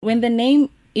When the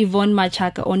name Yvonne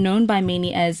Machaka, or known by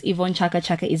many as Yvonne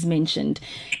Chaka-Chaka, is mentioned,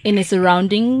 in a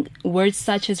surrounding, words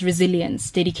such as resilience,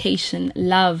 dedication,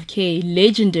 love, care,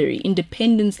 legendary,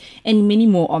 independence, and many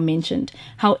more are mentioned.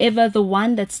 However, the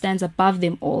one that stands above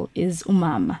them all is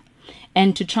umama.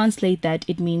 And to translate that,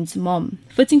 it means mom,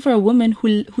 fitting for a woman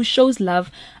who shows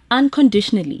love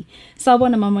unconditionally.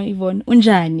 Sawubona Mama Yvonne,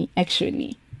 unjani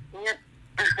actually.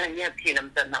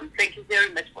 Thank you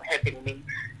very much for having me.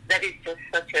 That is just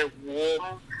such a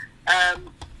warm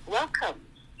welcome.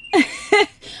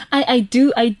 I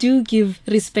do give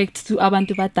respect to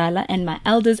abantu badala and my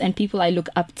elders and people I look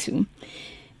up to.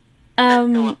 I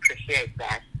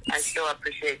so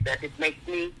appreciate that. It makes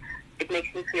me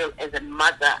feel as a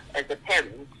mother, as a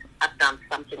parent, I've done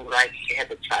something right to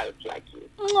have a child like you.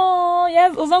 Oh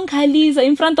yes, uzongkhaliza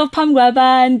in front of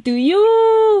phambi do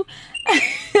you?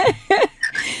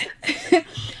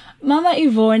 Mama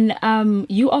Yvonne,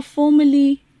 you are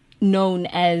formally known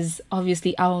as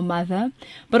obviously our mother,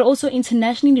 but also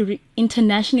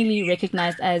internationally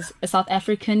recognized as a South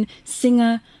African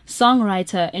singer,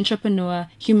 songwriter, entrepreneur,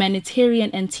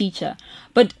 humanitarian, and teacher.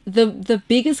 But the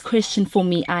biggest question for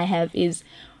me I have is,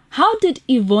 how did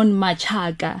Yvonne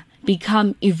Machaka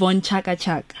become Yvonne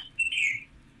Chaka-Chaka?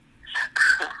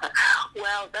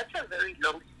 Well, that's a very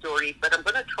long story, but I'm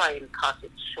going to try and cut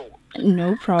it short.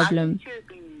 No problem. I used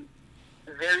to be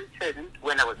very thin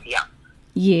when I was young.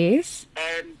 Yes.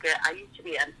 And I used to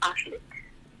be an athlete.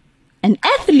 An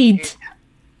athlete?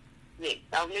 Yes,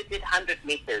 I only did 100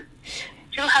 meters.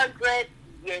 200,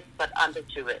 yes, but under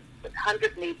 2 it. But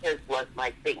 100 meters was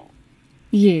my thing.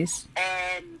 Yes.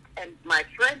 And my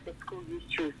friends at school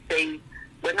used to say,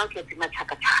 we're not getting my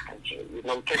chaka-chaka,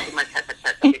 getting my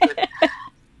chaka-chaka, because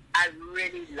I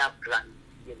really loved running,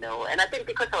 and I think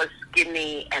because I was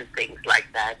skinny and things like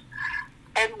that.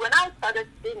 And when I started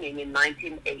singing in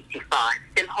 1985,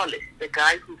 Phil Hollis, the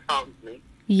guy who found me,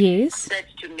 yes, said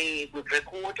to me, we've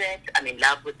recorded, I'm in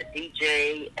love with the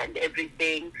DJ and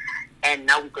everything, and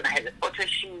now we're going to have a photo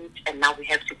shoot, and now we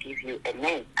have to give you a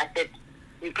name. I said,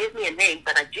 you gave me a name,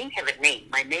 but I didn't have a name.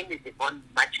 My name is Yvonne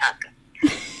Machaka.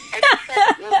 And he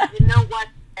said, well, you know what,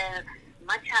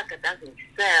 Machaka doesn't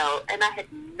sell, and I had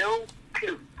no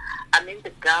clue. I mean,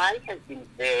 the guy has been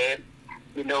there.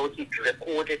 He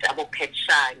recorded about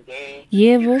Petshange.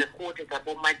 Yeah, he recorded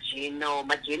about Magino.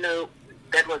 Magino,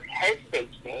 that was her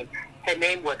stage name. Her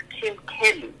name was Kim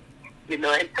Kelly. And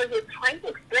so he was trying to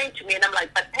explain to me, and I'm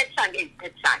like, but Petshange is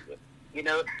Petshange. He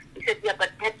said, yeah,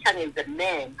 but Petshange is a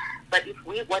man. But if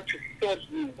we want to sell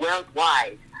you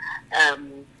worldwide,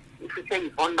 if we say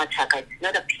Yvonne Machaka, it's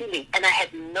not appealing. And I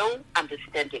had no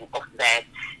understanding of that.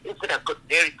 Instead, I got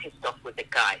very pissed off with the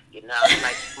guy, like,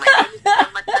 my name is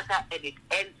Yvonne Machaka, and it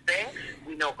ends there.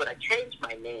 We're not going to change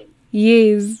my name.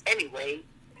 Yes. Anyway,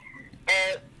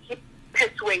 he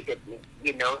persuaded me,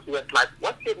 He was like,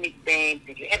 what's your nickname?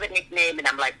 Did you have a nickname? And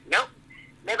I'm like, no,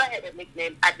 never had a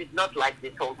nickname. I did not like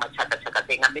this whole Machaka-Chaka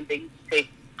thing. I mean, they used to say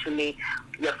to me,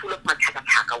 you're full of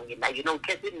Machaka-Chaka,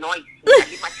 because the noise.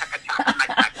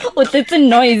 Oh, it's a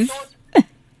noise.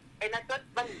 And I thought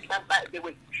they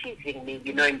were teasing me,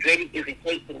 and really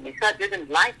irritating me, so I didn't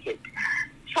like it.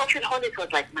 So Phil Hollis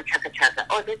was like, Machaka-Chaka,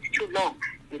 oh, that's too long,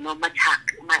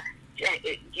 Machaka.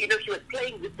 He was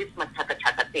playing with this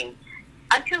Machaka-Chaka thing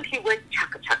until he went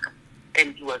Chaka-Chaka.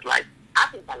 And he was like, I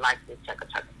think I like this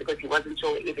Chaka-Chaka, because he wasn't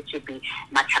sure if it should be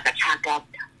Machaka-Chaka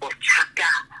or Chaka,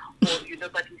 or,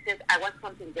 but he said, I want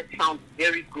something that sounds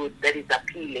very good, that is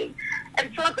appealing.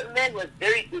 And so the man was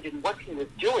very good in what he was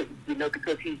doing,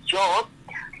 because his job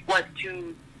was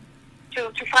to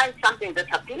find something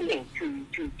that's appealing to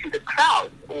the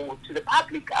crowd or to the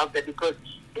public out there, because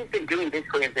he's been doing this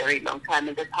for a very long time,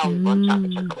 and that's how Yvonne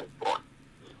Chaka-Chaka was born.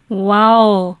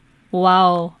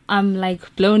 Wow. I'm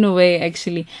like blown away,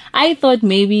 actually. I thought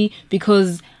maybe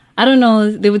because, I don't know,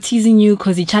 they were teasing you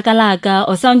because you chakalaka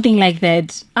or something like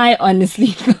that. I honestly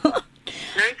thought.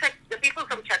 No, in fact, the people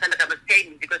from Chakalaka were paying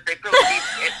me because they probably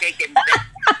had taken that.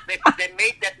 They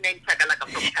made that name Chakalaka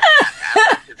from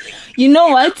Chakalaka. You know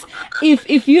what?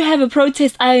 If you have a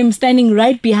protest, I am standing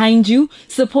right behind you,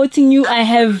 supporting you.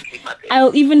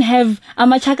 I'll even have a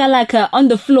Chakalaka on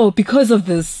the floor because of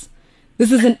this.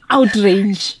 This is an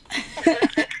outrage. A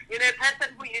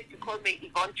person who used to call me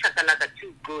Yvonne Chaka-Chaka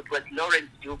too good was Lawrence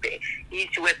Dube. He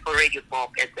used to work for Radio Bob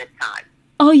at that time.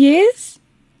 Oh, yes?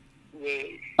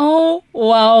 Yes. Oh,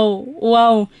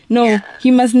 wow. No, yeah.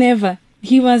 He must never.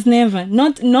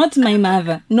 Not my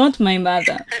mother.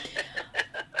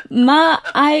 Ma,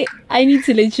 I need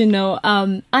to let you know,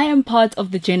 I am part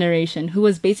of the generation who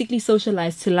was basically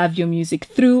socialized to love your music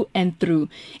through and through.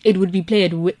 It would be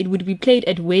played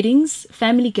at weddings,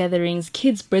 family gatherings,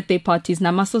 kids' birthday parties,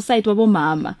 namasosite wabo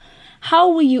mama. How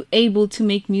were you able to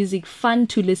make music fun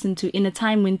to listen to in a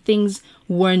time when things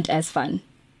weren't as fun?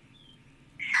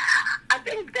 I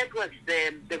think that was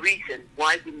the reason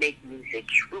why we make music.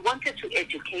 We wanted to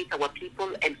educate our people,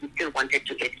 and we still wanted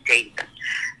to entertain them.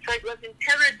 So it was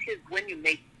imperative when you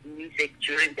make music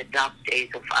during the dark days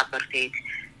of apartheid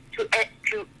to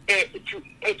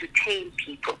entertain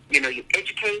people. You know, you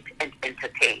educate and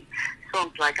entertain.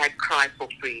 Songs like "I Cry for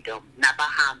Freedom,"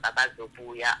 "Nabahamba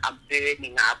Bazobuya," "I'm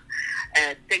Burning Up,"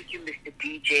 "Thank You, Mr.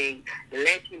 DJ,"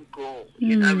 "Let Him Go."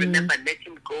 You know, I remember "Let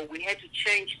Him Go." We had to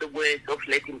change the words of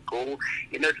 "Let Him Go."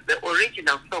 You know, the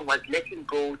original song was "Let Him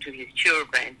Go to his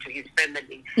children, to his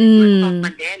family." It was from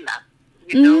Mandela.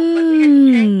 You know, but we had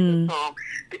to change the song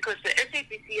because the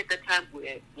SABC at the time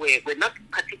were not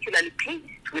particularly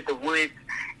pleased with the words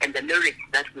and the lyrics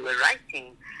that we were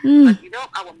writing. But, you know,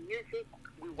 our music,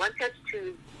 we wanted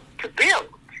to build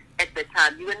at the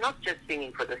time. We were not just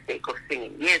singing for the sake of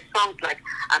singing. Yes, songs like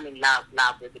 "I'm in Love,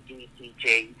 Love with the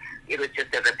DJ," it was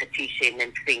just a repetition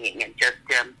and singing and just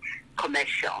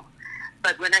commercial.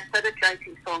 But when I started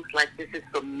writing songs like "This Is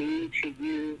From Me to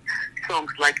You,"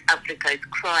 songs like "Africa is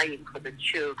Crying for the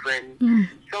Children,"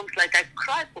 songs like "I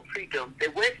Cry for Freedom," they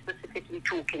were specifically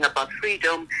talking about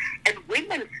freedom and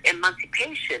women's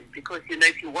emancipation. Because, you know,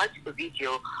 if you watch the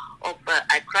video of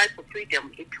 "I Cry for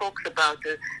Freedom," it talks about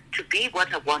to be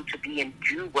what I want to be and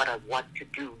do what I want to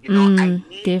do. You know, I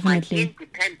need my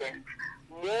independence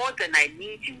more than I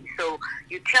need you. So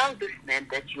you tell this man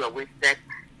that you are with, that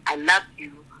I love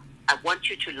you, I want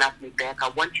you to love me back, I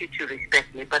want you to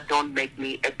respect me, but don't make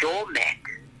me a doormat.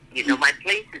 You know, my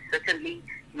place is certainly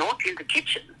not in the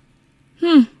kitchen.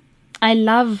 I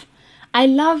love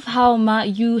how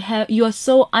you are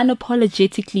so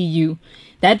unapologetically you.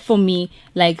 That for me,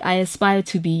 like, I aspire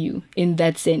to be you in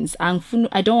that sense.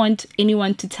 I don't want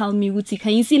anyone to tell me,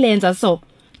 Khanyisile so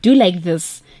do like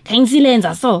this,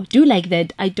 Khanyisile so do like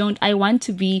that. I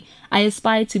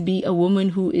aspire to be a woman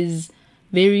who is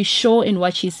very sure in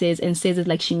what she says and says it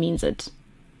like she means it.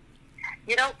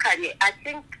 You know, Kanye, I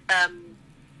think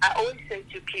I always say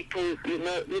to people, you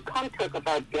know, you can't talk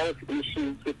about girls'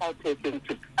 issues without talking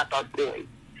about boys.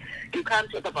 You can't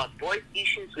talk about boys'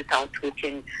 issues without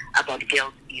talking about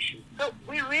girls' issues. So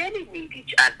we really need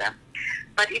each other.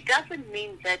 But it doesn't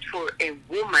mean that for a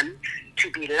woman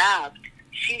to be loved,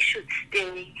 she should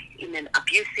stay in an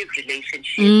abusive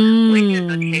relationship when you're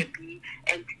not happy,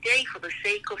 and stay for the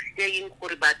sake of staying.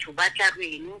 What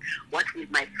will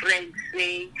my friends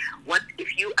say? What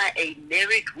if you are a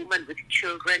married woman with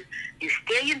children? You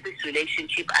stay in this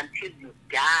relationship until you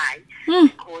die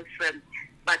because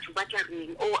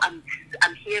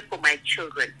I'm here for my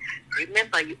children.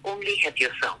 Remember, you only have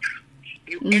yourself.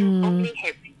 You only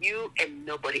have you and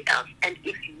nobody else. And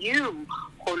if you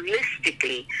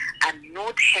holistically are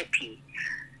not happy,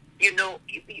 you know,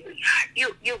 you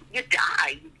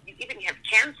die. You even have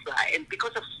cancer, and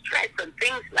because of stress and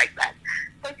things like that.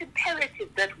 So it's imperative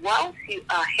that whilst you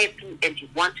are happy and you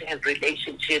want to have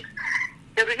relationships,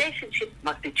 the relationship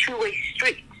must be two-way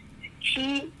street.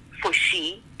 He for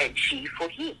she and she for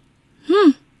he.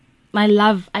 I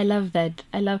love that.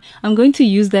 I'm going to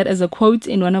use that as a quote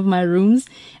in one of my rooms,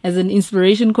 as an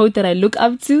inspiration quote that I look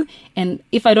up to. And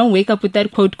if I don't wake up with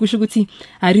that quote, kushuguti,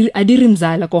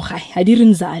 adirimzala kochai,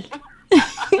 adirimzala.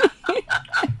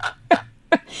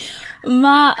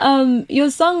 Your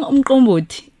song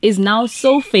Umqombothi is now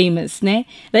so famous, ne,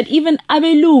 that even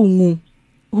Abelungu,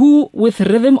 who with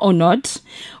rhythm or not,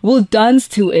 will dance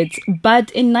to it.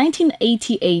 But in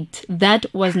 1988, that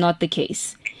was not the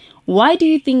case. Why do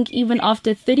you think even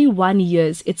after 31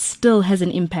 years, it still has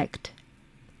an impact?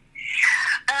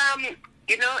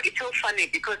 You know, it's so funny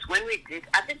because when we did,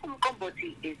 I think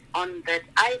Umqombothi is on that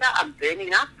either "I'm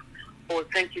Burning Up" or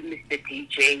 "Thank You, Mr.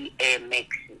 DJ"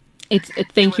 mix. It's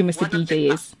 "Thank You, Mr. DJ,"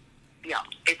 yes. Yeah,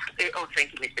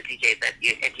 "Thank You, Mr. DJ." That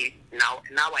at least now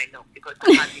I know, because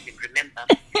I can't even remember.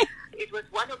 It was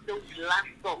one of those last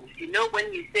songs. You know,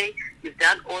 when you say you've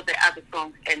done all the other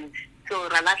songs, and so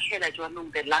Ralashela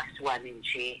Jwanung, the last one in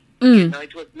G. You know,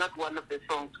 it was not one of the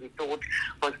songs we thought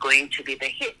was going to be the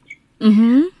hit.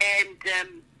 And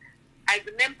I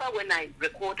remember when I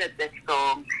recorded that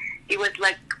song, it was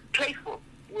like playful.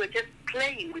 We were just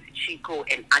playing with Chico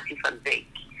and Ati van Beek.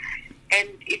 And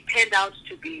it turned out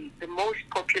to be the most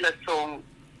popular song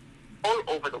all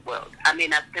over the world. I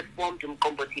mean, I've performed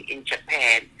Umqombothi in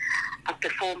Japan. I've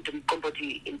performed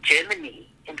Umqombothi in Germany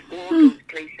and all those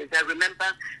places. I remember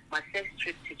my first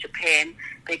trip to pen.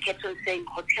 They kept on saying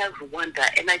Hotel Rwanda.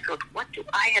 And I thought, what do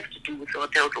I have to do with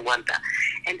Hotel Rwanda?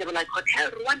 And they were like,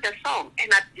 Hotel Rwanda song.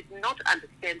 And I did not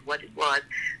understand what it was,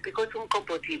 because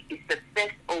Umkomboti is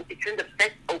it's in the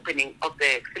first opening of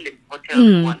the film Hotel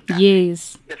Rwanda.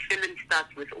 Yes. The film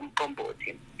starts with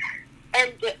Umkomboti.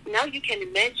 And now you can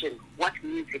imagine what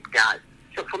music does.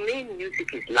 So for me,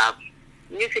 music is love.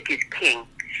 Music is king.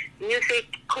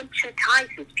 Music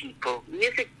conscientizes people.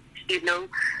 Music,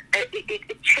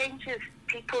 it changes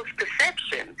people's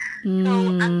perception. So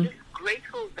I'm just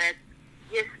grateful that,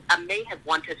 yes, I may have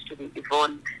wanted to be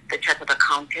Yvonne, the chartered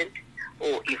accountant,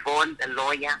 or Yvonne, the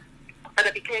lawyer, but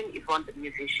I became Yvonne, the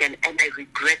musician, and I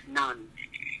regret none.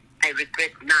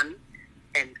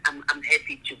 And I'm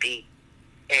happy to be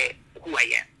who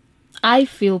I am. I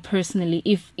feel personally,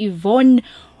 if Uma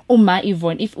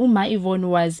Yvonne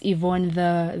was Yvonne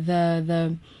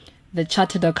the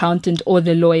chartered accountant or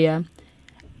the lawyer,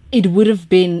 it would have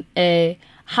been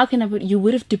you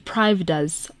would have deprived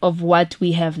us of what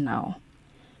we have now.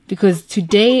 Because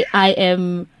today I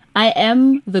am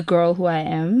the girl who I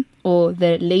am, or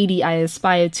the lady I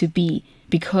aspire to be,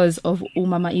 because of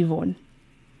Umama Yvonne.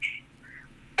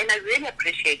 And I really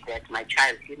appreciate that, my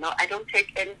child. I don't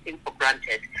take anything for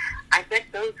granted. I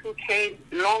thank those who came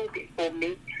long before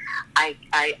me. I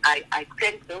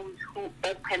thank those who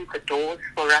opened the doors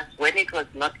for us when it was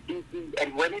not easy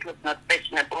and when it was not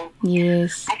fashionable.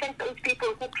 Yes. I thank those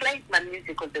people who played my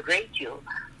music on the radio,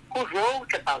 who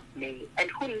wrote about me and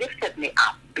who lifted me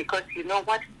up, because you know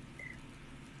what?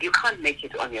 You can't make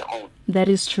it on your own. That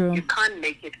is true. You can't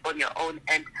make it on your own.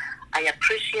 And I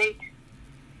appreciate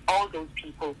all those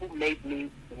people who made me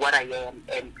what I am,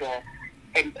 and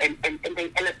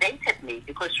they elevated me,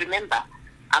 because remember,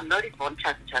 I'm not Yvonne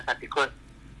Chaka-Chaka because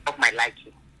of my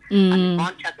liking. I'm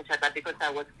Yvonne Chaka-Chaka because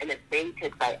I was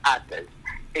elevated by others.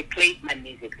 They played my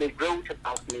music, they wrote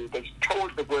about me, they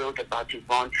told the world about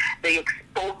Yvonne, they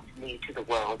exposed me to the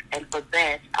world, and for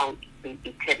that I'll be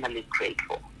eternally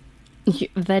grateful.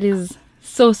 That is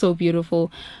so, so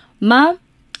beautiful. Ma,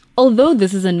 although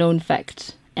this is a known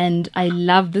fact, and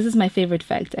this is my favorite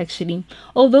fact actually,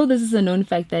 although this is a known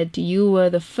fact that you were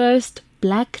the first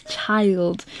black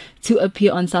child to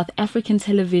appear on South African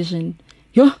television,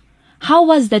 how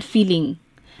was that feeling?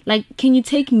 Like, can you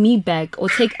take me back, or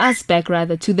take us back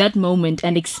rather, to that moment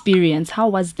and experience? How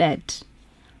was that?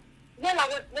 Well, I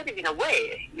was not even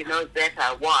aware, that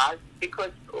I was, because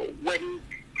when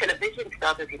television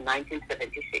started in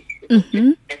 1976, it was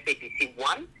just SABC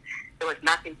 1, there was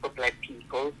nothing for black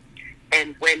people.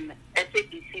 And when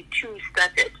SABC 2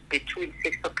 started between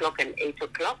 6 o'clock and 8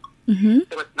 o'clock,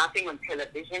 there was nothing on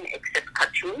television except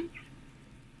cartoons.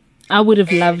 I would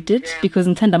have loved it, because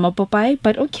Ntanda Popeye,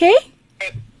 but okay.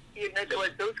 There was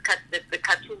the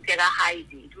cartoons that are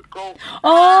Heidi. It would go.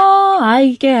 Oh,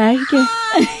 I get. Something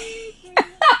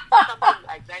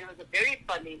like that. It was a very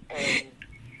funny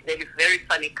very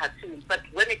funny cartoon. But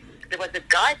there was a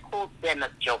guy called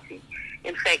Bernard Joffrey.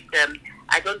 In fact,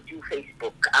 I don't do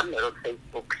Facebook. I'm not on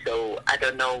Facebook, so I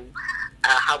don't know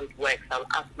how it works. I'll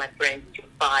ask my friends to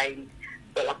find.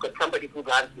 Well, I've got somebody who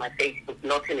runs my Facebook.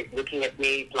 Norton is looking at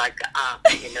me like,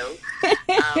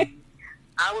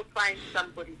 I will find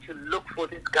somebody to look for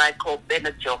this guy called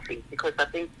Bernard Joffrey, because I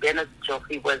think Bernard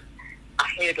Joffrey was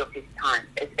ahead of his time.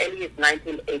 As early as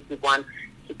 1981,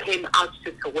 he came out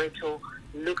to Soweto,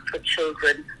 looked for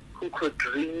children who could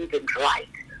read and write,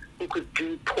 who could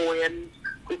do poems,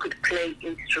 who could play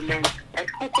instruments, and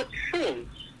who could sing.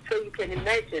 So you can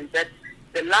imagine that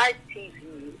the live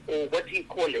TV, or what do you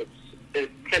call it, the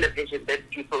television that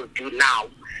people do now,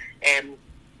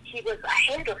 he was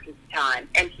ahead of his time,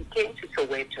 and he came to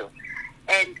Soweto.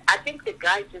 And I think the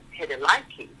guy just had a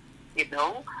liking,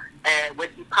 when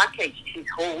he packaged his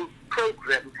whole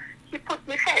program, he put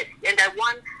me first. And I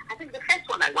won, I think the first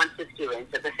one I won 50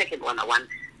 rands, and the second one I won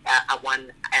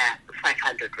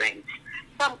 500 rands.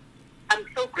 So I'm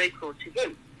so grateful to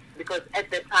him, because at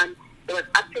that time there was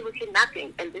absolutely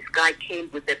nothing, and this guy came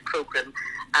with that program.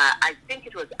 I think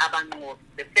it was Abango,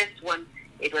 the first one.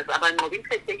 It was Abango. In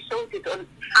fact, they showed it on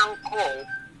Encore.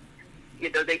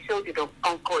 They showed it on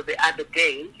Encore the other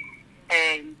day,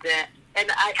 and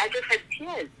I just had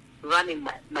tears running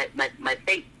my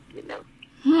face.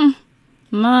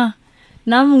 Ma,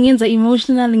 nami ngenza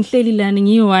emotional ngihleli lana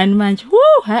ngiyi-one manje.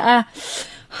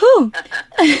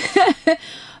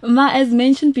 Ma, as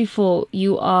mentioned before,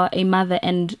 you are a mother,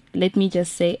 and let me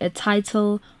just say, a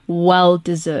title well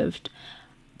deserved.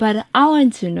 But I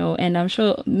want to know, and I'm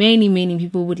sure many, many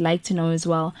people would like to know as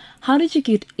well, how did you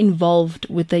get involved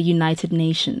with the United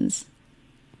Nations?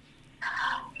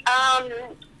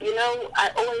 I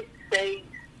always say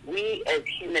we as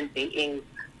human beings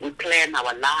We plan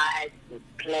our lives, we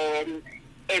plan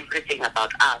everything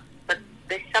about us. But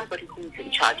there's somebody who's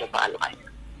in charge of our life.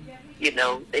 You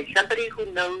know, there's somebody who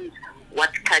knows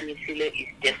what Khanyisile is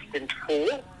destined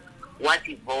for, what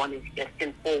Yvonne is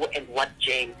destined for, and what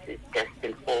James is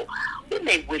destined for. We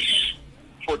may wish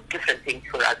for different things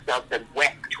for ourselves and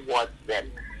work towards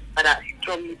them, but I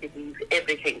strongly believe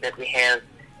everything that we have,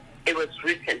 it was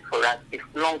written for us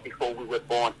long before we were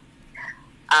born.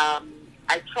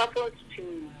 I traveled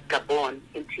to Gabon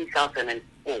in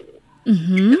 2004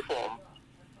 to perform,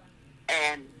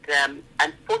 and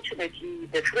unfortunately,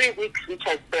 the 3 weeks which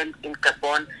I spent in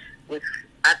Gabon with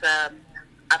other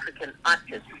African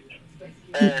artists,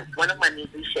 one of my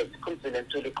musicians,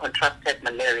 Khanyisile, contracted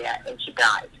malaria and she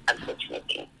died,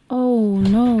 unfortunately. Oh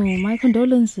no, my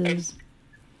condolences.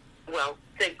 Well,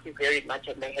 thank you very much,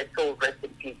 and may her soul rest in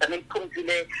peace. I mean,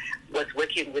 Khanyisile was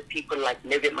working with people like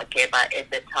Neve Makeba at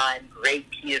the time, Ray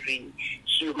Kiri,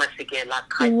 Shuma Sigela,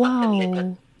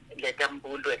 Wow.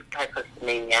 Legambulu, and Kaifa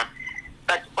Semenya.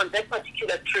 But on that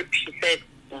particular trip, she said,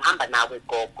 "Mhamba nawe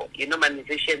gogo." You know, my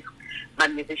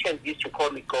musicians used to call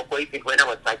me gogo even when I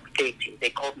was like 30. They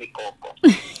called me gogo.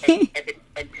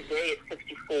 and today at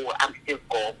 64, I'm still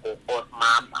gogo or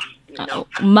mama. You know,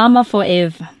 mama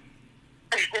forever.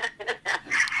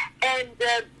 And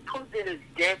Khanyisile's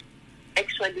death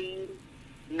actually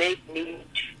made me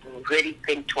to really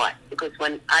think twice, because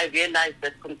when I realized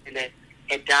that Khanyisile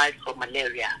had died from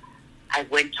malaria, I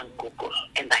went on Google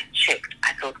and I checked.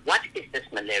 I thought, what is this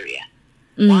malaria?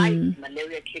 Why is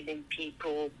malaria killing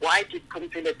people? Why did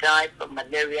Khanyisile die from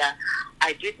malaria?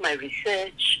 I did my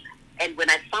research, and when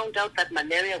I found out that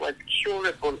malaria was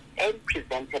curable and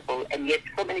preventable, and yet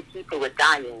so many people were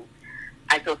dying,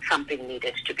 I thought something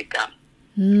needed to be done.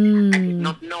 I did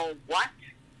not know what,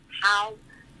 how,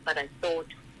 but I thought,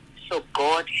 so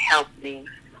God help me,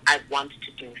 I want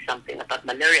to do something about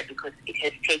malaria, because it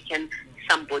has taken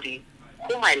somebody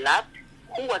whom I loved,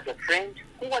 who was a friend,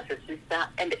 who was a sister,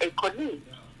 and a colleague.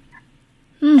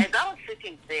 As I was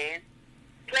sitting there,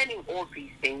 planning all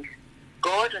these things,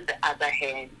 God, on the other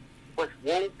hand, was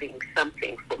woven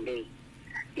something for me.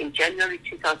 In January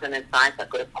 2005, I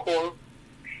got a call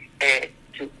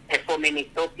to perform in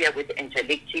Ethiopia with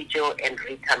Angelique Chijo and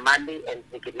Rita Mali and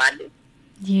Ziggy Mali.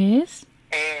 Yes.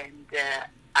 And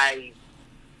I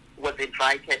was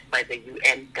invited by the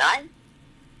UN guy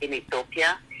in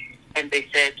Ethiopia, and they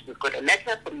said, we've got a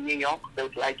letter from New York, they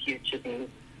would like you to be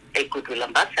a goodwill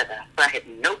ambassador. So I had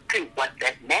no clue what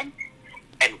that meant,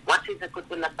 and what is a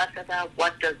goodwill ambassador,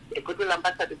 what does a goodwill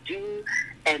ambassador do,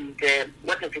 and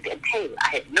what does it entail? I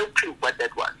had no clue what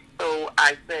that was. So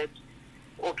I said,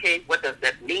 okay, what does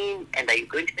that mean? And are you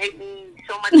going to pay me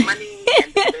so much money?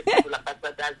 And they said, goodwill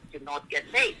ambassadors do not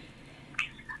get paid.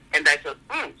 And I thought,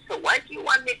 so why do you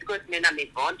want me? Because I'm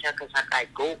Yvonne Chaka-Chaka, I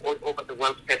go all over the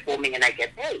world performing and I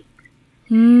get paid.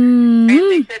 And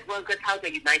they said, well, that's how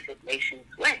the United Nations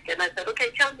work. And I said, okay,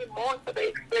 tell me more. So they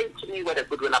explained to me what a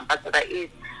goodwill ambassador is.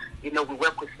 You know, we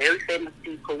work with very famous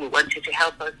people. We want you to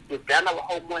help us. We've done our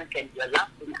homework and you're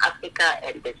loved in Africa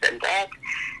and this and that.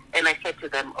 And I said to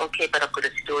them, okay, but I've got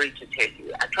a story to tell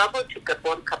you. I traveled to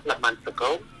Gabon a couple of months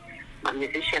ago. My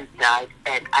musician died,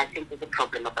 and I think there's a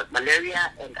problem about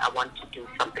malaria, and I want to do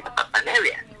something about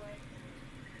malaria.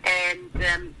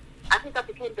 And I think I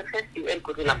became the first UN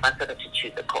Goodwill Ambassador to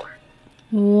choose a course.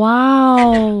 Wow.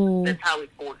 And that's how it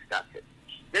all started.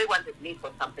 They wanted me for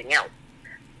something else.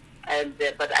 And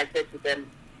but I said to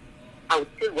them, I would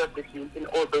still work with you in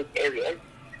all those areas,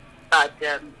 but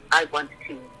I want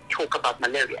to talk about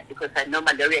malaria, because I know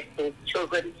malaria kills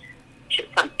children.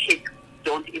 Some kids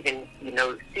don't even,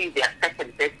 see their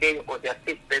second birthday or their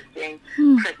fifth birthday.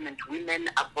 Pregnant women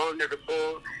are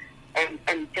vulnerable,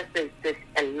 and just there's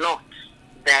a lot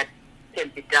that can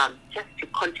be done just to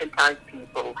conscientize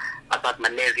people about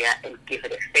malaria and give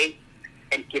it a face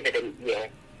and give it an ear.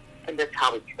 And that's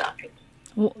how it started.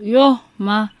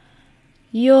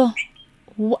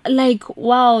 Like,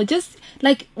 wow, just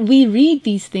like we read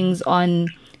these things on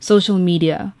social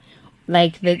media,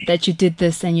 like that you did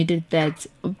this and you did that,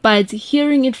 but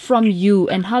hearing it from you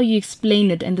and how you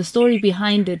explain it and the story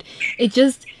behind it, it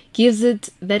just gives it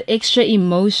that extra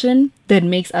emotion that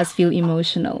makes us feel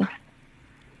emotional,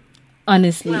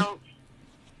 honestly. Well,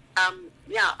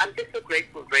 I'm just so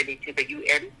grateful really to the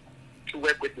UN to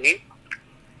work with me,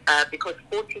 because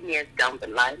 14 years down the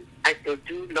line, I still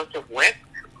do lots of work.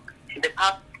 In the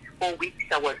past 4 weeks,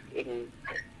 I was in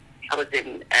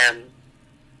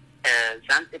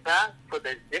Zanzibar for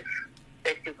the ZIF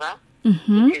Festival,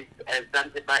 which is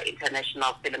Zanzibar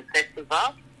International Film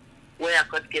Festival, where I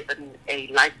got given a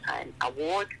lifetime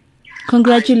award.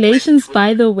 Congratulations,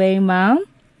 by the way, ma'am.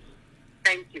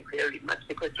 Thank you very much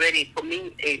because really, for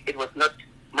me, it was not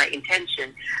my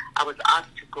intention. I was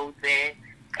asked to go there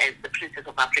as the Princess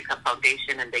of Africa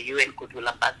Foundation and the UN Goodwill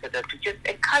Ambassador to just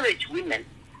encourage women,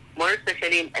 more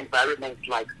especially in environments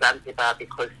like Zanzibar,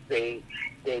 because they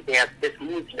are this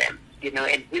Muslims, you know,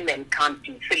 and women can't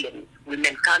do films.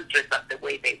 Women can't dress up the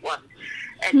way they want.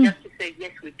 And just to say,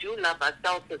 yes, we do love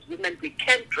ourselves as women. We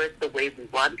can dress the way we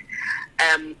want.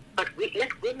 But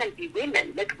let women be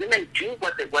women. Let women do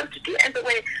what they want to do. And the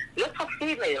way lots of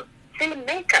female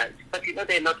filmmakers, but, you know,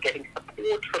 they're not getting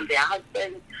support from their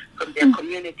husbands, from their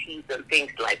communities and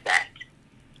things like that.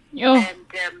 Oh.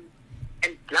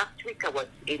 And last week I was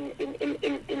in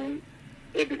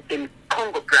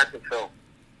Congo, Brazzaville,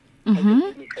 as the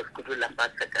UNICEF Goodwill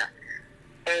Ambassador.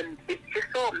 And it's just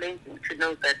so amazing to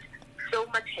know that so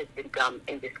much has been done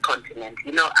in this continent.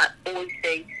 You know, I always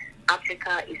say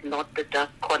Africa is not the dark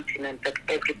continent that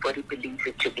everybody believes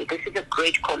it to be. This is a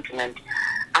great continent.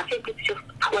 I think it's just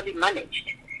poorly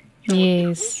managed. So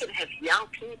yes. we can have young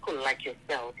people like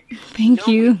yourself. Thank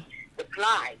you. The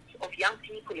plight of young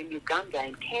people in Uganda,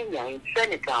 in Kenya, in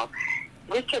Senegal.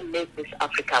 We can make this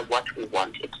Africa what we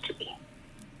want it to be.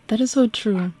 That is so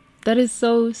true. That is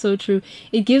so, so true.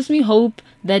 It gives me hope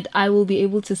that I will be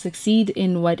able to succeed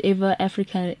in whatever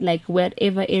Africa, like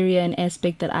whatever area and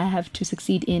aspect that I have to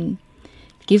succeed in.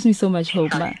 It gives me so much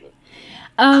hope, Ma.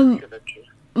 Absolutely.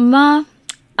 Ma,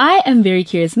 I am very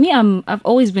curious. I've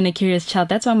always been a curious child.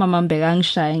 That's why my mom began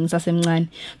shying,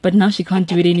 but now she can't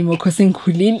do it anymore because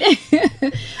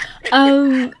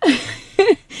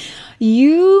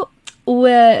you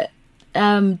were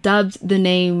dubbed the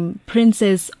name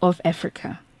Princess of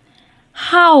Africa.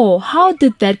 How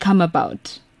did that come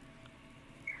about?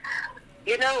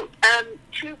 You know,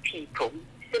 two people,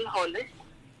 Sim Hollis,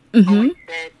 always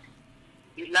said,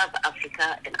 you love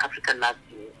Africa and Africa loves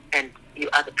you, and you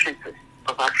are the princess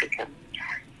of Africa.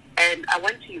 And I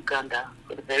went to Uganda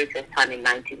for the very first time in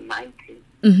 1990,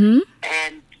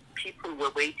 and people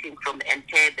were waiting from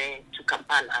Entebbe to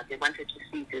Kampala. They wanted to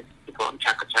see this Yvonne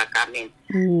Chaka-Chaka. I mean,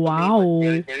 wow. It was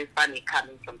very, very funny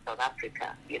coming from South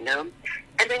Africa, you know.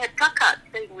 And they had placards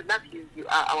saying, we love you, you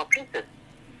are our princess.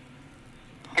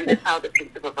 And that's how the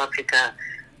Princess of Africa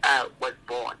was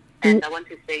born. And I want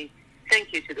to say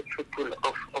thank you to the people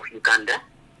of Uganda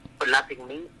for loving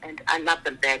me, and I love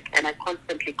them back, and I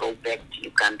constantly go back to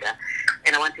Uganda.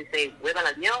 And I want to say,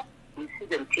 Webalanyo, we see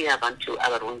them tia bantu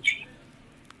abarunji.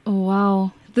 Oh,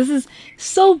 wow. This is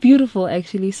so beautiful,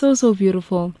 actually. So, so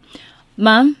beautiful.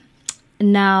 Ma'am,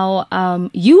 now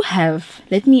you have,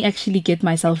 let me actually get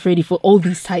myself ready for all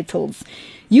these titles.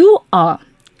 You are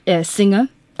a singer,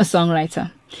 a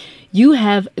songwriter. You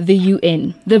have the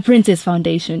UN, the Princess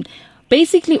Foundation.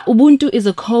 Basically, Ubuntu is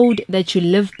a code that you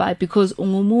live by because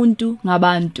ungumuntu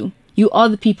ngabantu. You are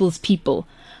the people's people.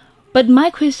 But my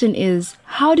question is,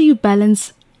 how do you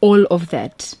balance all of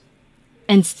that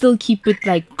and still keep it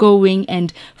like going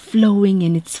and flowing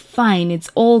and it's fine, it's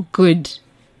all good?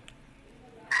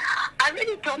 I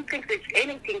really don't think there's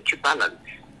anything to balance,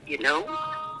 you know.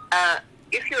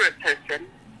 If you're a person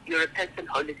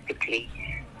holistically.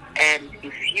 And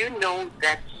if you know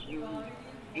that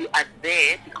you are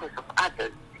there because of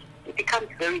others, it becomes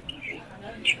very easy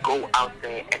to go out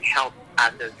there and help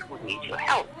others who need your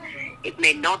help. It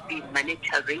may not be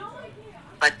monetary,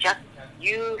 but just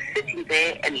you sitting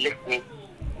there and listening,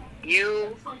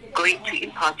 you going to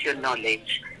impart your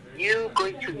knowledge, you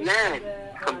going to learn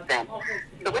from them.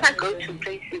 So when I go to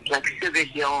places like Sierra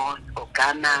Leone or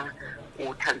Ghana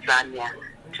or Tanzania,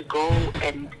 to go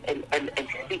and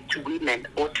speak to women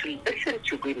or to listen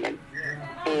to women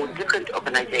or different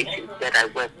organizations that I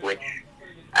work with,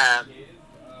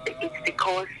 it's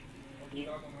because you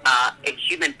are a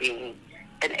human being,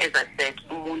 and as I said,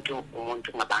 umuntu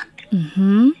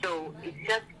ngabantu. So it's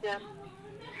just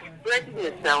spreading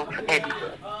yourself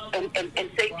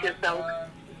and saying to yourself,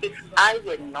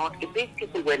 if these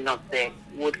people were not there,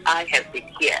 would I have been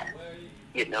here?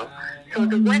 You know, so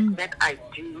the work that I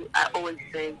do, I always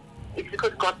say, it's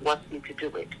because God wants me to do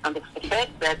it. And the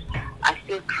fact that I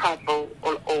still travel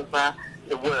all over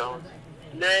the world,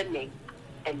 learning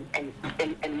and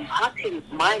imparting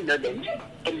my knowledge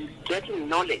and getting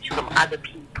knowledge from other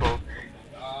people,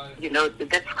 you know,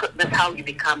 that's how you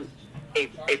become a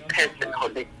person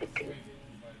holistically.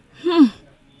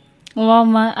 Wow,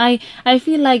 ma, I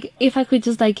feel like if I could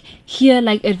just like hear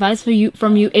like advice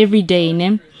from you every day,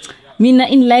 ne? Mina,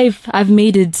 in life, I've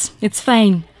made it. It's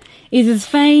fine. It is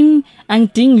fine.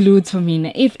 Angidingi lutho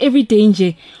mina. If every day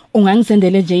nje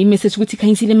ungangisendele nje message ukuthi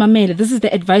Khanyisile mamela, this is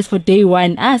the advice for day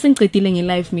one. Sengicedile nge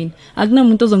life mina.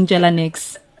 Akunamuntu ozongitshela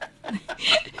next.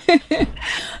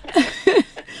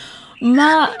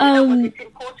 Ma, it's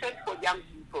important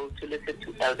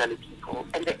elderly people,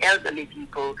 and the elderly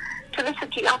people to listen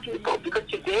to young people, because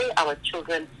today our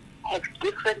children have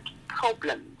different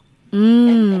problems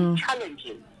and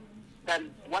challenges than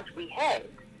what we had.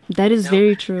 That is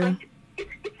very true. So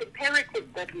it's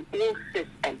imperative that we all sit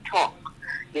and talk.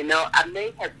 I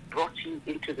may have brought you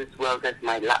into this world as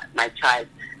my child,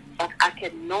 but I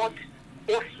cannot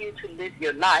force you to live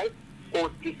your life or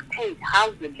dictate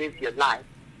how you live your life.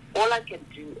 All I can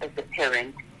do as a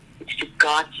parent is to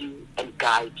guard you and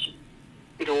guide you.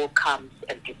 It all comes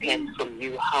and depends from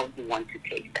you how you want to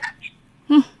take that.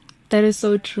 That is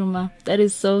so true, Ma. That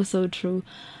is so, so true.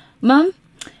 Mom,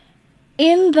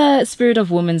 in the spirit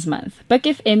of Women's Month, Buck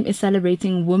FM is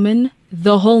celebrating women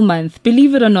the whole month.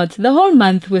 Believe it or not, the whole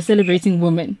month we're celebrating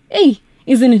women. Hey,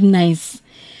 isn't it nice?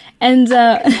 And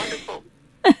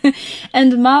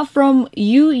and Ma, from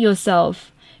you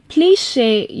yourself, please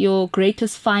share your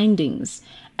greatest findings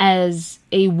as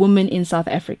a woman in South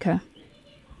Africa.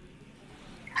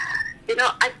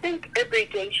 I think every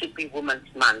day should be Women's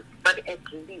Month, but at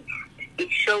least it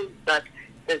shows that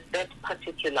there's that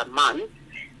particular month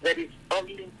that is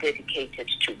only dedicated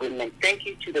to women. Thank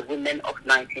you to the women of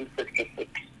 1956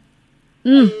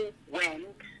 who went,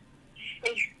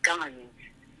 faced guns,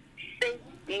 faced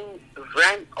being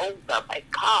ran over by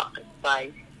cars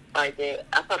by the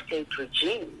apartheid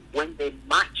regime when they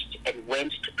marched and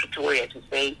went to Pretoria to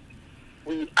say,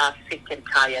 we are sick and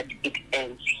tired, it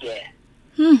ends here.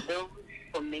 Those,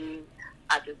 for me,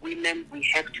 are the women we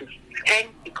have to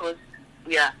thank, because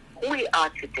we are who we are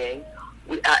today.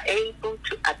 We are able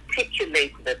to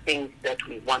articulate the things that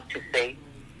we want to say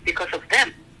because of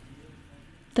them.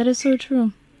 That is so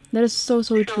true. That is so,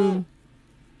 so true.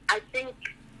 I think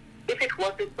if it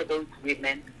wasn't for those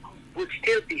women, we'd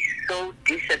still be so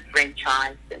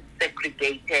disenfranchised and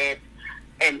segregated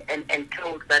and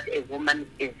told that a woman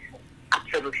is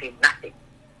absolutely nothing.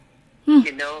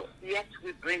 Yet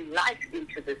we bring life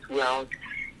into this world,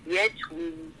 yet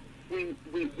we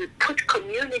put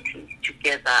communities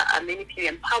together. I mean, if you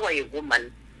empower a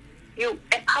woman, you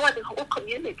empower the whole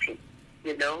community,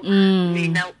 Now,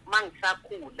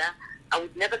 I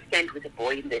would never stand with a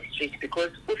boy in the street,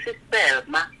 because if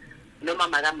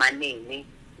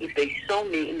they saw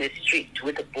me in the street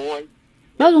with a boy,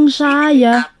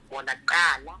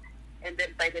 and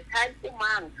then by the time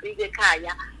ngifike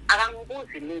ekhaya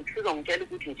akangibuzi mina sizongitshela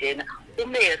ukuthi njena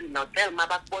uMary noThelma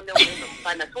bakubone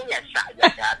nomfana soyashaya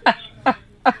njalo.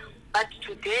 But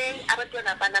today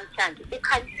abantwana banamhlanje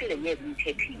ukhanyisile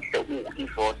ngezithethezo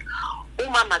uYvonne.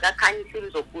 Umama kakhanyisile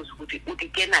uzokubuza ukuthi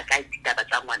utikena kayithi daba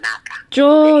tangwanaka.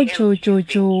 Jo.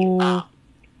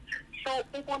 So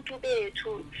ubuntu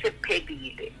bethu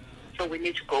sephelile. So we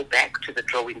need to go back to the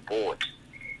drawing board.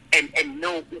 And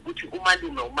know ukuthi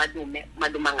umalume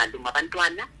angaluma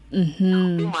abantwana,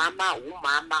 umama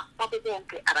babo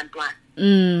bonke abantwana,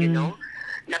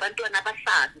 nabantwana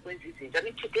abasazi kwenza izinto. I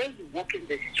mean, today you walk in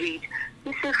the street,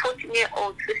 you see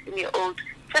 14-year-olds, 15-year-olds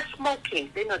just smoking.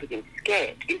 They're not even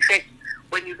scared. In fact,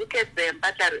 when you look at them,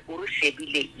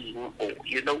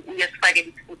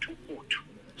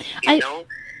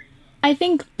 I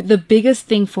think the biggest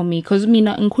thing for me, because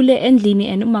mina ngkhule endlini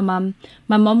and my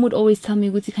mom would always tell me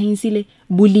ukuthi Khanyisile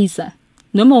bulisa,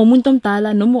 noma umuntu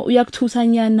omdala noma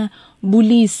uyakuthusanyana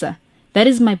bulisa. That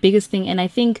is my biggest thing. And I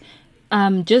think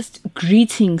just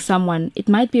greeting someone, it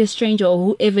might be a stranger or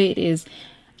whoever it is,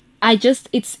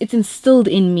 it's instilled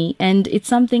in me, and it's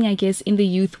something I guess in the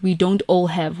youth we don't all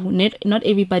have. Not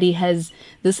everybody has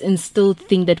this instilled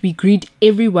thing that we greet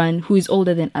everyone who is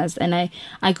older than us. And I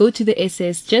go to the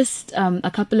SS just a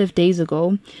couple of days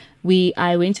ago.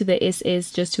 I went to the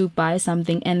SS just to buy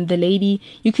something, and the lady,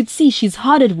 you could see she's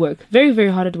hard at work, very,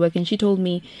 very hard at work. And she told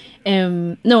me,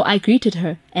 no, I greeted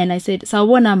her and I said,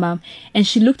 "Sawubona, ma'am." And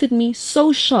she looked at me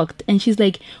so shocked, and she's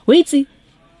like, "Wait, see,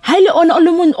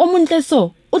 so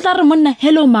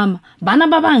hello, mama. Bana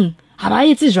babang.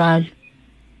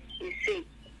 You see,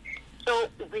 so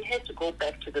we had to go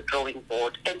back to the drawing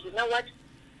board, and you know what?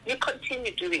 You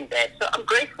continue doing that. So I'm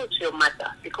grateful to your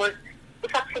mother, because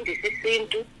there's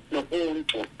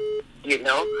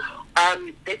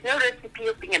no recipe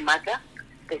of being a mother.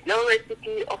 There's no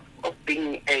recipe of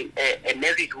being a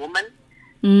married woman.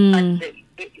 But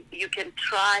you can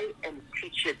try and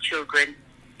teach your children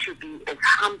to be as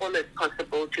humble as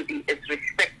possible, to be as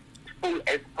respectful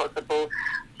as possible.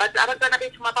 But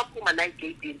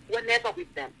we're never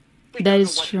with them. We that don't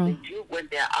is know what true. they do when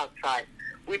they're outside.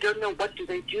 We don't know what do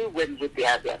they do when they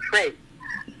are their friends.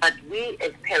 But we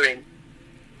as parents,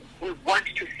 we want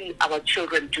to see our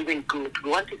children doing good.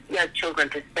 We want to see our children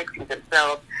respecting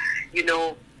themselves,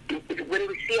 when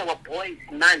we see our boys,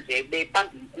 manje, they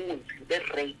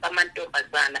rape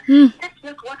amantombazana, that's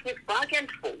not what we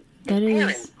bargained for. That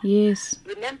is, yes.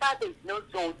 Remember, there's no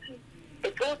Zoti.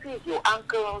 A Zoti is your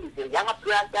uncle, is your younger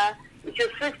brother, is your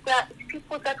sister, it's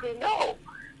people that we know.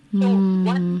 So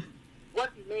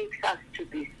what makes us to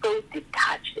be so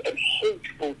detached and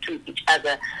hateful to each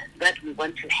other that we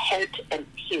want to hurt and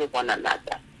kill one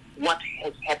another? What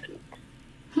has happened?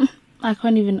 I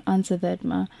can't even answer that,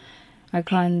 Ma. I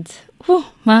can't. Whew,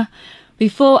 Ma.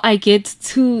 Before I get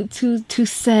too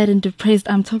sad and depressed,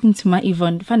 I'm talking to my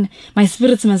Yvonne. My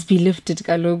spirits must be lifted,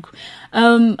 Kalog.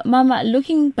 Mama,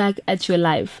 looking back at your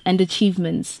life and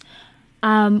achievements,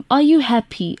 are you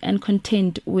happy and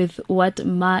content with what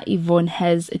Ma Yvonne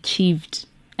has achieved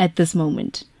at this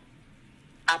moment?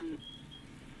 I'm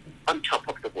on top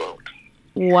of the world.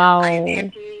 Wow. I'm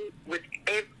happy with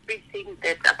everything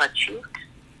that I've achieved,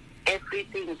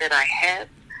 everything that I have.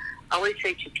 I always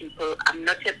say to people, I'm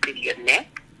not a billionaire,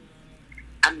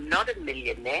 I'm not a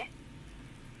millionaire,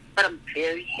 but I'm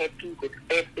very happy with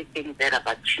everything that I've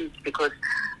achieved because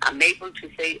I'm able to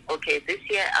say, okay, this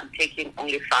year I'm taking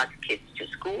only 5 kids to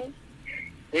school.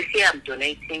 This year I'm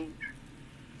donating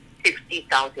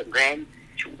 60,000 rand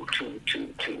to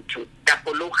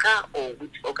Tapologa or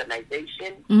which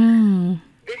organization.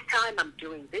 This time I'm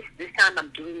doing this. This time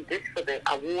I'm doing this for the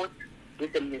awards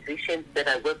with the musicians that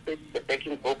I work with, the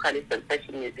backing vocalists and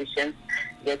session musicians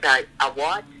that I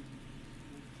award.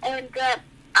 And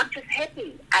I'm just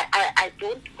happy. I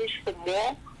don't wish for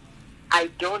more. I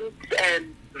don't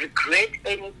regret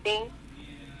anything.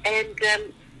 And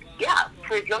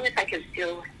for as long as I can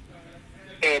still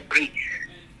breathe,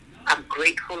 I'm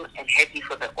grateful and happy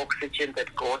for the oxygen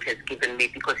that God has given me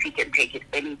because He can take it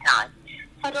anytime.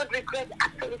 I don't regret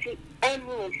absolutely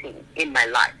anything in my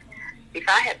life. If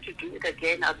I had to do it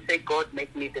again, I'd say, God,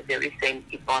 make me the very same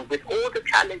Yvonne with all the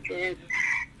challenges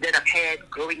that I've had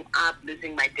growing up,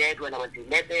 losing my dad when I was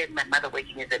 11, my mother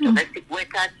working as a domestic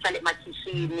worker,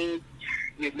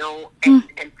 you know, and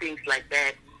things like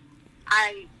that.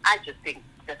 I just think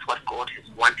that's what God has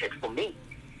wanted for me.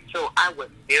 So I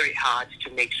work very hard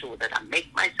to make sure that I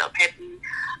make myself happy.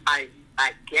 I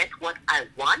get what I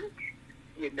want,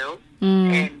 you know,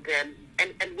 and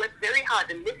work very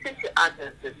hard and listen to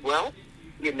others as well,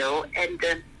 you know, and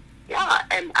and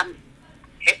I'm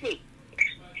happy,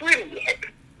 extremely happy.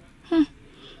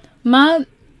 Ma,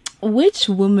 which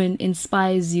woman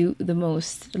inspires you the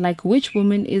most? Like, which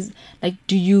woman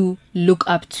do you look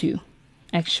up to,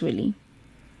 actually?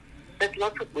 There's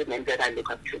lots of women that I look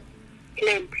up to.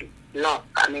 Plenty, lots.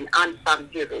 I mean, unsung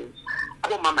heroes.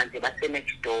 Abo mama nje base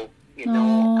next door, you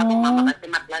know. Abo mama base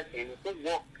maplazini. They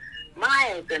walk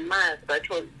miles and miles, but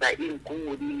also in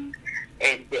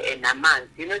and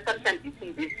amanzi. You know, sometimes you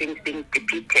see these things being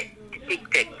depicted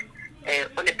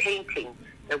on a painting.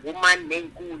 A woman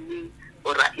named Guni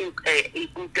or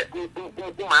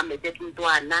umama etethe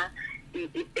umntwana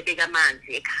ebeka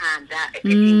amanzi ekhanda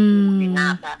ephethe inkuni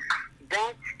ngapha.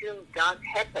 That still does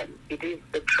happen. It is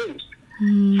the truth.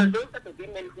 So those are the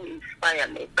women who inspire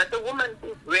me. But the woman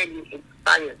who really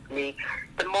inspires me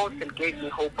the most and gave me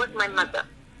hope was my mother.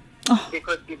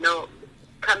 Because, you know,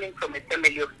 coming from a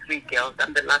family of 3 girls,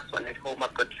 I'm the last one at home.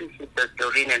 I've got 2 sisters,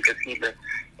 Doreen and Rafila,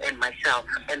 and myself.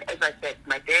 And as I said,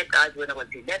 my dad died when I was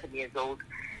 11 years old.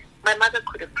 My mother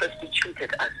could have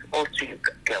prostituted us, all 3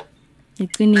 girls.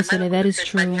 That is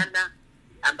true.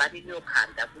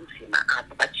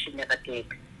 But she never did.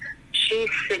 She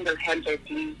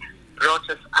single-handedly brought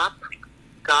us up,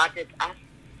 guarded us,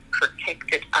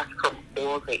 protected us from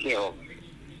all the ills.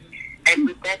 And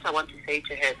with that, I want to say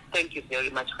to her, thank you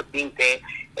very much for being there.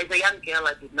 As a young girl,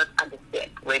 I did not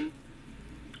understand when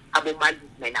my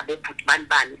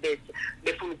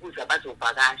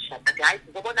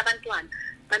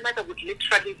mother would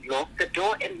literally lock the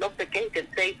door and lock the gate and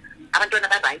say,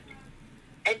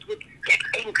 and would get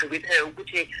angry with her,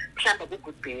 which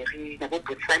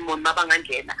Simon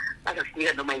Mabangangena,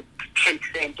 no my 10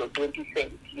 cents or 20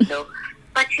 cents, you know.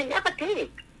 But she never did.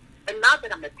 And now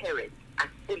that I'm a parent, I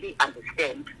fully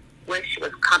understand where she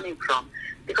was coming from,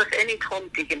 because any Tom,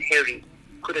 Dick, and Harry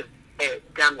could have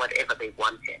done whatever they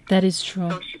wanted. That is true.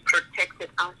 So she protected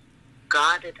us,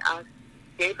 guarded us,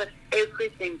 gave us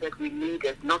everything that we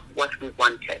needed, not what we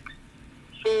wanted.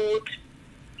 Food,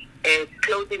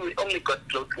 clothing. We only got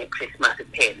clothing at Christmas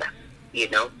at Pela, you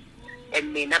know.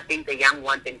 And me not being the young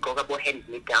one, then Gogabo hands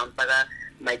me down, but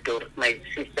my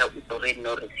sister was already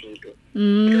not received it.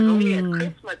 It was only at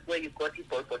Christmas where you got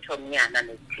people for Tomian and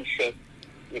a t-shirt,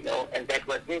 you know, and that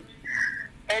was it.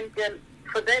 And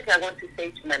for that, I want to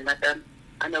say to my mother,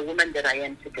 I'm a woman that I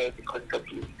am today because of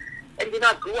you. And, you know,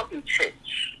 I grew up in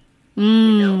church.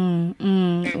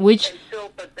 Which And so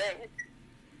for that,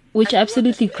 which I grew up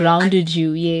absolutely that way. grounded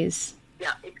you, yes.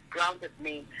 Yeah, it grounded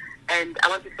me. And I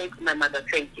want to say to my mother,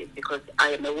 thank you, because I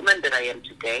am a woman that I am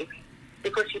today,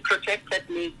 because she protected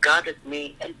me, guarded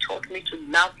me, and taught me to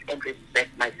love and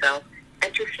respect myself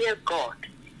and to fear God.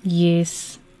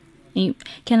 Yes.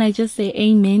 Can I just say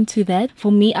amen to that?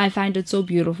 For me, I find it so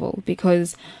beautiful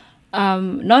because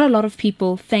not a lot of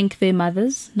people thank their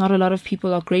mothers. Not a lot of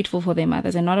people are grateful for their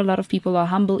mothers. And not a lot of people are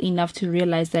humble enough to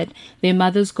realize that their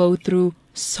mothers go through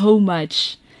so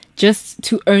much just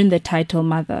to earn the title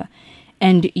mother.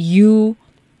 And you,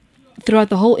 throughout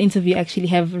the whole interview, actually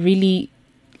have really,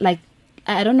 like,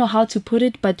 I don't know how to put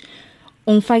it, but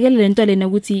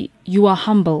you are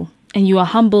humble. And you are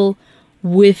humble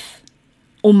with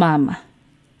umama.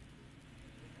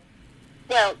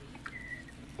 Well,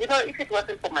 if it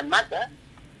wasn't for my mother,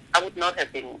 I would not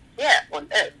have been here on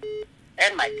earth.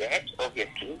 And my dad,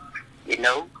 obviously,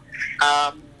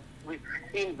 we've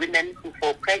seen women who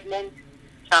fall pregnant,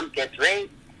 some get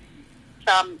raped,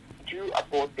 some do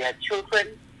abort their children,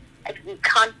 and we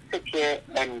can't sit here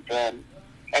and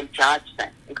judge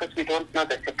them because we don't know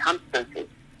the circumstances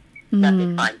that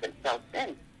they find themselves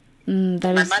in.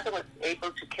 My mother was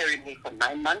able to carry me for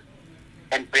 9 months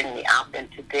and bring me up,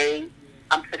 and today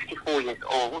I'm 54 years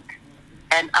old,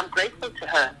 and I'm grateful to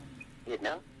her,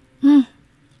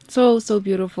 So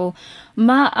beautiful.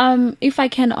 Ma, if I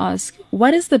can ask,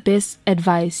 what is the best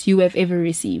advice you have ever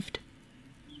received?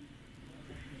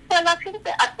 Well, I think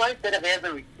the advice that I've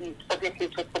ever received, obviously,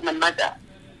 was from my mother,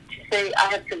 to say I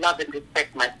have to love and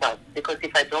respect myself, because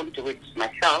if I don't do it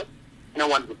myself, no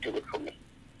one would do it for me.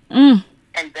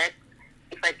 And that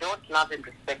if I don't love and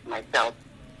respect myself,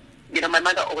 my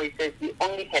mother always says, you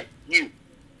only have you.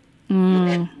 You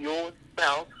have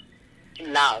yourself to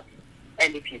love.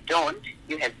 And if you don't,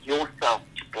 you have yourself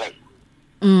to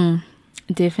blame.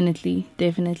 Definitely.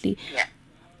 Yeah.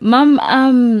 Mom,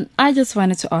 I just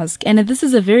wanted to ask, and this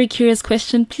is a very curious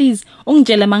question. Please,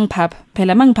 ungitshele mangipapa,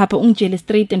 phela mangipapa ungitshele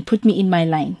straight and put me in my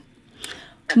line.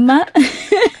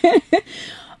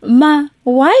 Ma,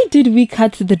 why did we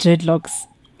cut the dreadlocks?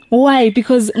 Why?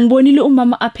 Because ngibonile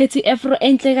umama aphethe afro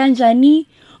enhle kanjani.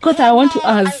 Because I want to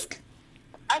ask.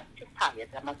 I'm just tired,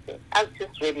 I must say. I'm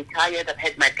just really tired. I've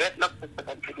had my dreadlocks for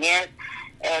 17 years,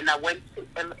 and I went to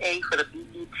LA for the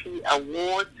BET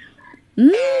Awards.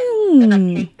 And then I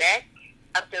came back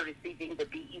after receiving the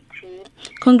BET.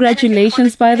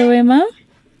 Congratulations, by the way, Ma.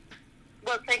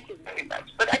 Well, thank you very much.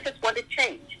 But I just wanted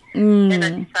change. Then I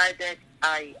decided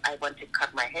I want to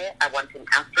cut my hair. I want an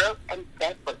afro, and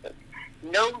that was it.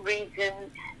 No reason.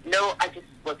 No, I just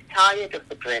was tired of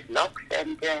the dreadlocks,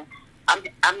 and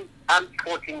I'm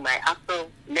sporting my afro,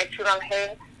 natural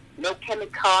hair, no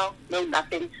chemical, no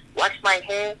nothing. Wash my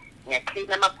hair, clean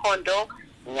my pondo,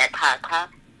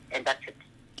 and that's it.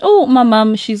 Oh, my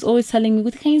mom, she's always telling me,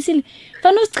 Khanyisile,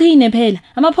 fanusicine phela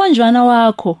amaphonjwana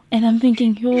wakho. And I'm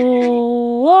thinking,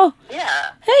 yo,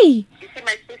 yeah. Hey. You see,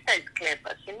 my sister is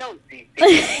clever. She knows these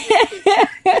things.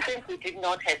 Since we did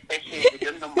not have fashion, we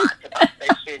don't know much about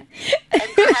fashion. And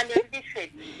Khanyisile said,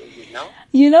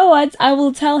 You know what? I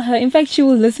will tell her. In fact, she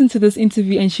will listen to this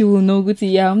interview and she will know,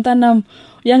 yeah,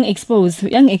 young expose,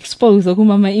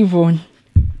 Mama Yvonne.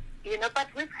 But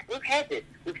we've had it.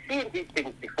 We've seen these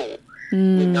things before.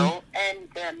 And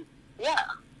yeah.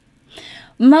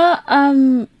 Ma,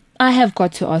 I have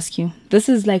got to ask you. This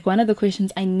is like one of the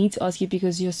questions I need to ask you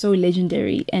because you're so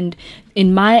legendary, and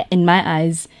in my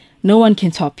eyes, no one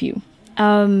can top you.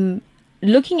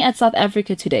 Looking at South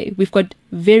Africa today, we've got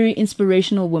very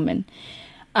inspirational women.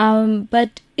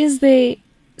 But is there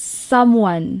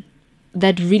someone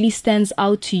that really stands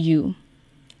out to you,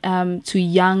 to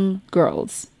young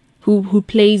girls, who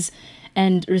plays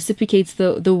and reciprocates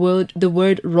the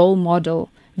word role model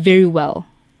very well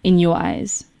in your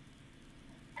eyes?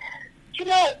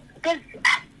 I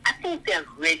think there are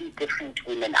really different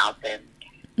women out there.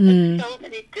 There's so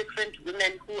many different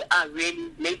women who are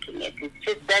really making it. It's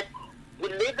just that we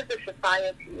live in a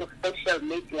society of social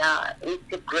media,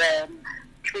 Instagram,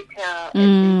 Twitter,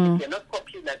 and if you're not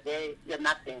popular there, you're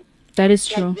nothing. That is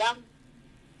true. Young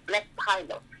black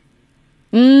pilots.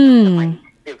 My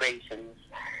inspirations.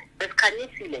 There's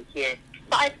Khanyisile here.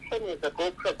 5-10 years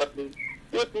ago, probably,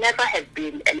 you would never have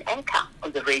been an anchor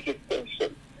on the radio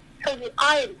station. So you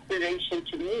are inspiration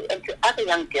to me and to other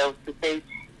young girls to say,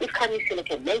 if Khanyisile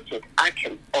can make it, I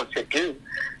can also do.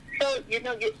 So, you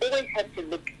always have to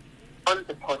look on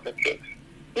the positive.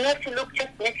 You have to look just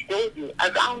next door to you,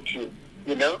 around you,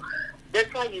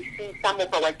 That's why you see some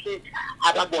of our kids,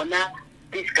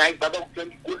 these guys,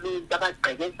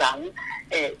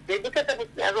 they look at them as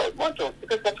their role models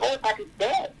because that's all that is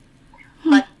there.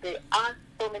 there are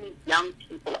so many young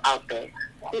people out there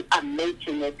who are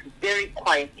making it very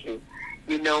quietly.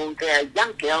 You know, there are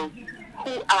young girls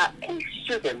who are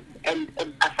students and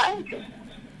are scientists.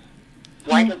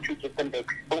 Why don't we give them the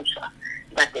exposure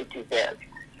that they deserve,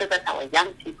 so that our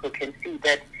young people can see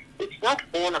that it's not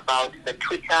all about the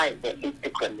Twitter and the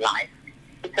Instagram life.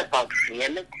 It's about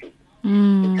reality.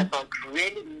 It's about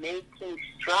really making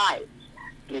strides,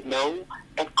 you know,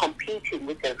 and competing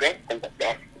with the rest and the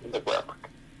best in the world.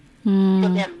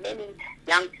 So there are many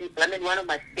young people. I mean, one of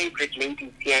my favorite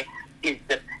ladies here is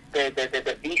the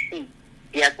VC,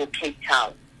 Diago Cape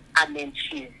Town. I mean,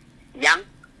 she's young,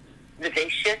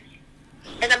 vivacious,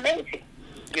 and amazing.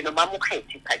 You know,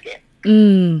 Mamuketi again.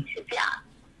 Yeah.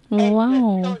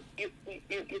 Wow. So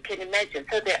you can imagine.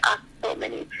 So there are so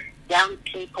many young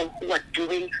people who are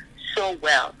doing so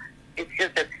well. It's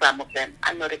just that some of them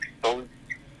are not exposed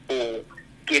or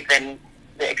given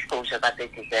the exposure that they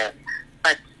deserve.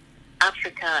 But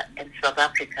Africa and South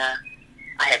Africa,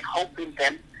 I have hope in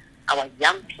them. Our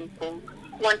young people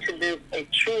who want to live a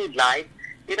true life.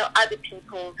 You know, other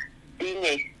people being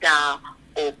a star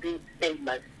or being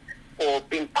famous or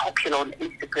being popular on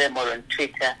Instagram or on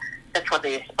Twitter, that's what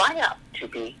they aspire to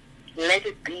be. Let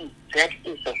it be. That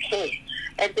is okay.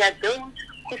 And there are those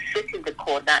who sit in the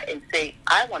corner and say,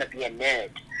 I want to be a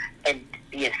nerd and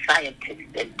be a scientist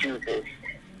and do this.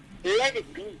 Let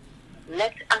it be.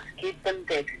 Let us give them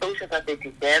the exposure that they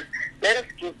deserve. Let us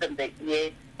give them the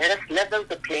ear. Let us level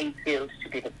the playing field to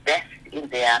be the best in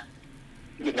their,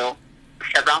 you know,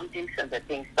 surroundings and the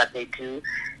things that they do.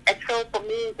 And so for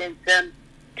me, there's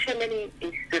too many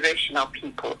inspirational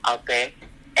people out there,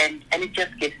 and it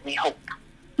just gives me hope.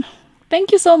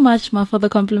 Thank you so much, Ma, for the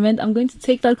compliment. I'm going to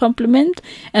take that compliment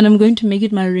and I'm going to make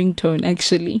it my ringtone,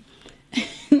 actually.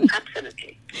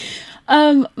 Absolutely.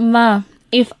 Ma,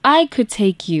 if I could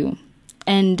take you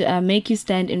and make you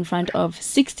stand in front of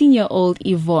 16-year-old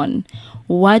Yvonne,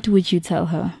 what would you tell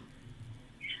her?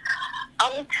 I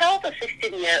will tell the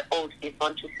 16-year-old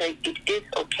Yvonne to say it is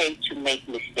okay to make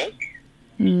mistakes.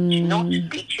 Not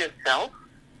beat yourself.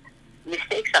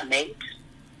 Mistakes are made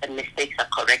and mistakes are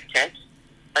corrected.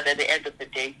 But at the end of the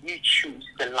day, you choose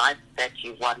the life that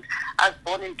you want. I was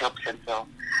born in Dobsonville.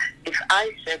 If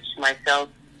I said to myself,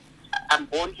 I'm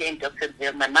born here in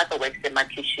Dobsonville, my mother works in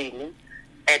Khanyisile,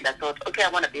 and I thought, okay, I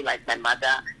want to be like my mother.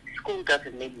 School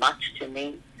doesn't mean much to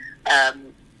me. But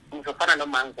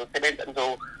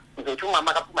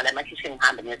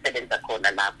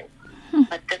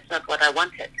that's not what I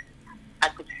wanted. I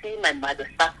could see my mother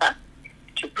suffer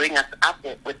to bring us up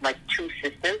with my two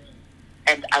sisters,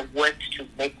 and I worked to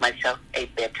make myself a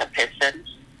better person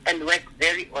and worked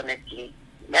very honestly.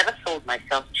 Never sold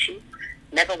myself cheap,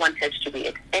 never wanted to be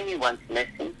at anyone's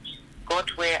mercy, got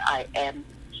where I am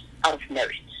out of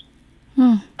merit.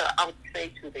 So I would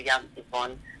say to the young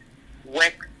Yvonne,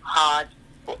 work hard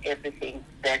for everything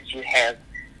that you have,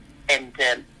 and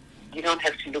you don't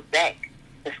have to look back.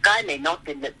 The sky may not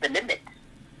be the limit.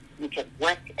 You can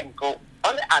work and go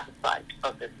on the other side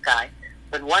of the sky.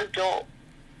 When one door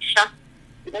shuts,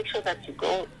 you make sure that you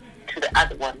go to the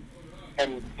other one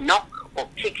and knock or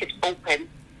kick it open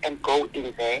and go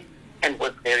in there and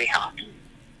work very hard.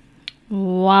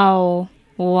 Wow.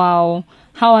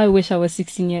 How I wish I was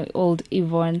 16-year-old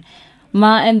Yvonne.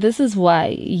 Ma, and this is why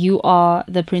you are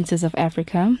the Princess of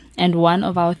Africa and one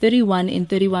of our 31 in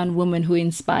 31 women who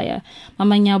inspire.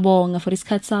 Mama ngiyabonga for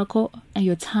isikhathi sakho,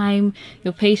 your time,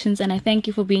 your patience, and I thank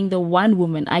you for being the one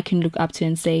woman I can look up to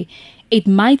and say, it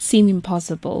might seem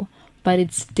impossible, but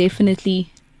it's definitely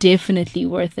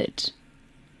worth it.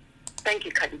 Thank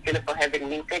you, Khanyisile, for having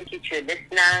me. Thank you to your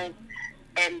listeners,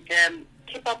 and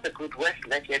keep up the good work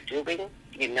that you're doing,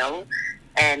 you know,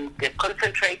 and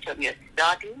concentrate on your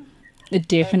studies.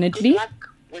 Definitely. And good luck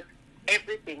with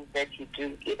everything that you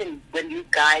do. Even when you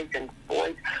guys and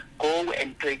boys go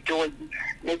and join,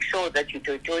 make sure that you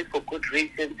join for good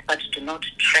reasons, but do not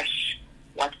trash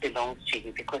what belongs to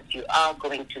you, because you are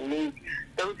going to need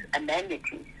those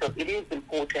amenities. So it is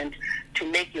important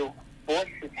to make your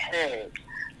voices heard,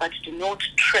 but do not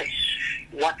trash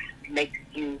what makes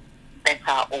you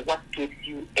better or what gives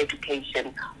you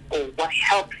education or what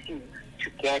helps you to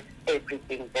get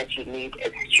everything that you need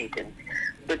as students.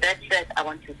 With that said, I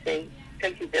want to say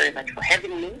thank you very much for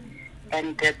having me,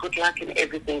 and good luck in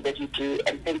everything that you do,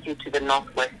 and thank you to the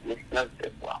Northwest listeners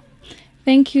as well.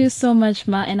 Thank you so much,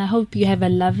 Ma, and I hope you have a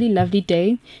lovely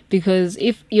day, because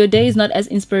if your day is not as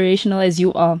inspirational as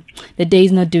you are, the day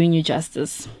is not doing you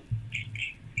justice.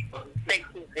 Thank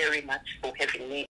you very much for having me.